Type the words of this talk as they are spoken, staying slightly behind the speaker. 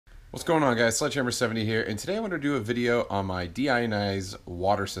What's going on, guys? Sledgehammer70 here, and today I want to do a video on my de-ionized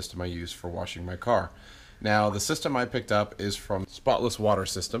water system I use for washing my car. Now, the system I picked up is from Spotless Water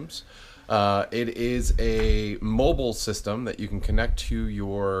Systems. It is a mobile system that you can connect to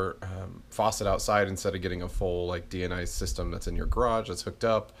your faucet outside instead of getting a full deionized system that's in your garage that's hooked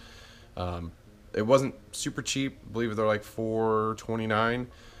up. It wasn't super cheap. I believe they're like $429,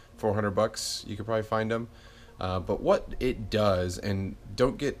 $400. You could probably find them. But what it does, and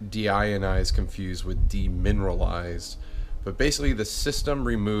don't get deionized confused with demineralized, but basically the system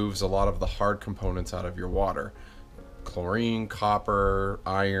removes a lot of the hard components out of your water. Chlorine, copper,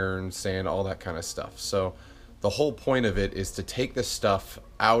 iron, sand, all that kind of stuff. So the whole point of it is to take the stuff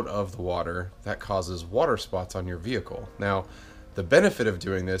out of the water that causes water spots on your vehicle. Now, the benefit of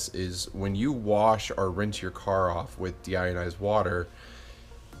doing this is when you wash or rinse your car off with deionized water,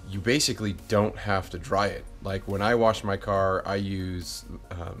 you basically don't have to dry it. Like when I wash my car, I use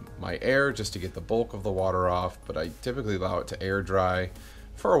my air just to get the bulk of the water off, but I typically allow it to air dry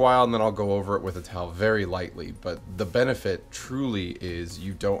for a while and then I'll go over it with a towel very lightly. But the benefit truly is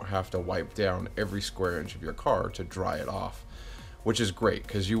you don't have to wipe down every square inch of your car to dry it off, which is great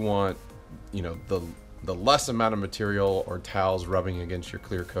because you want, you know, the less amount of material or towels rubbing against your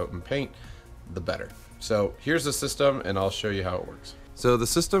clear coat and paint, the better. So here's the system and I'll show you how it works. So the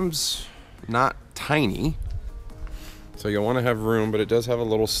system's not tiny, so you'll want to have room, but it does have a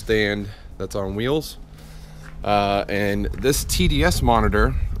little stand that's on wheels. And this TDS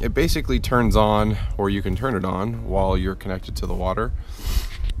monitor, it basically turns on, or you can turn it on while you're connected to the water.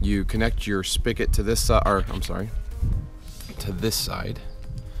 You connect your spigot to this side, or I'm sorry, to this side.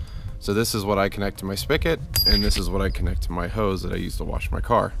 So this is what I connect to my spigot, and this is what I connect to my hose that I use to wash my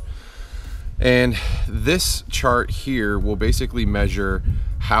car. And this chart here will basically measure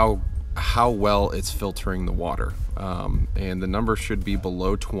how well it's filtering the water. And the number should be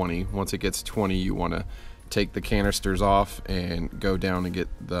below 20. Once it gets 20, you want to take the canisters off and go down and get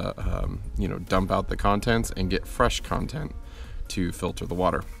the, dump out the contents and get fresh content to filter the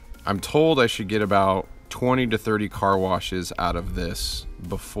water. I'm told I should get about 20 to 30 car washes out of this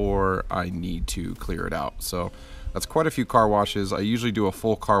before I need to clear it out. So that's quite a few car washes. I usually do a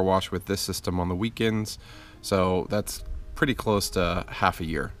full car wash with this system on the weekends, so that's pretty close to half a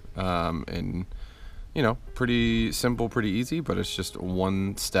year. And you know, pretty simple, pretty easy, but it's just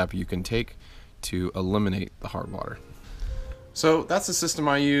one step you can take to eliminate the hard water. So that's the system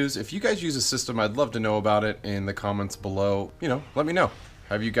I use. If you guys use a system, I'd love to know about it in the comments below. You know, let me know.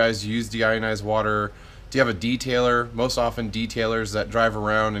 Have you guys used deionized water? Do you have a detailer? Most often detailers that drive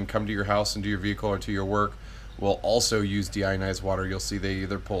around and come to your house and do your vehicle or to your work will also use deionized water. You'll see they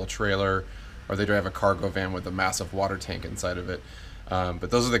either pull a trailer or they drive a cargo van with a massive water tank inside of it. But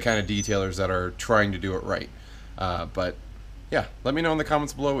those are the kind of detailers that are trying to do it right. But yeah, let me know in the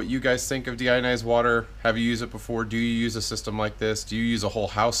comments below what you guys think of deionized water. Have you used it before? Do you use a system like this? Do you use a whole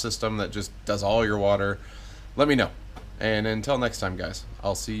house system that just does all your water? Let me know. And until next time, guys,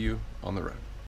 I'll see you on the road.